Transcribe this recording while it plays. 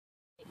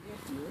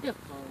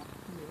beautiful.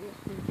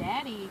 His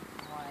daddy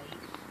white.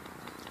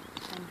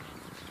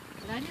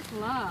 But I just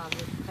love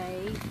his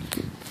face.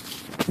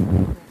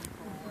 I'm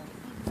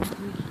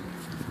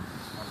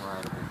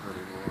right, I'm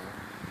pretty boy.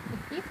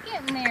 He's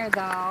getting there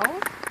though.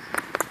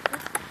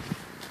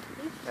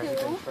 He's Have you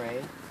two. been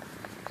trained?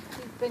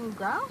 He's been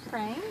ground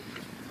trained.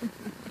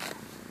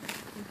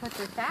 You put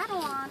your saddle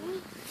on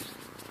him.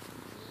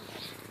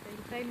 They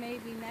say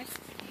maybe next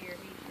year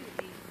he should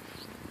be.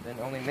 Then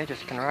only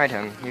midgets can ride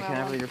him. You can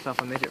have yourself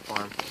a midget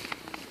farm.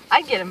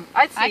 I'd get him.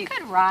 I'd I see.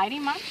 could ride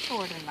him. I'm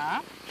short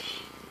enough.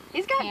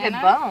 He's got Can good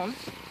I? bone.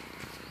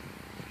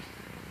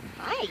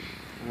 Hi.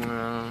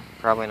 No,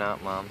 probably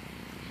not, Mom.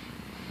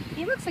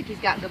 He looks like he's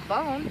got good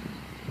bone.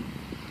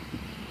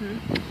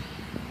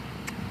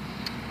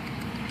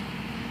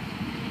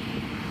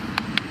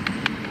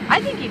 I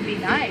think he'd be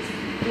nice.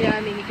 Yeah,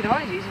 I mean, you could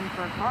always use him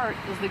for a cart.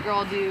 Does the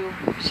girl do?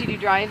 Does she do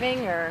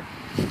driving or?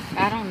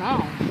 I don't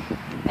know.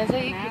 And so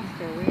you could.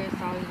 Master, we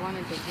just always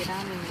wanted to get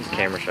on him. He's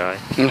camera shy.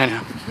 I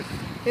know.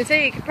 And so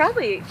you could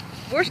probably,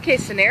 worst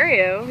case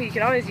scenario, you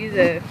could always use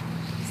a.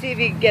 See if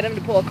you can get him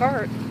to pull a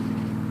cart.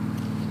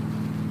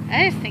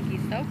 I just think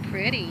he's so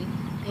pretty.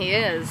 He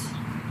is.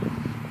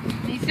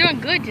 He's doing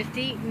good just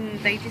eating.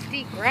 They just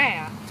eat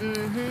grass.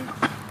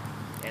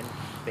 Mm-hmm. And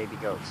baby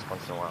goats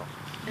once in a while.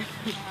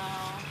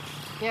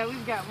 Yeah,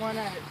 we've got one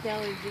at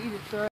Kelly's. He just throws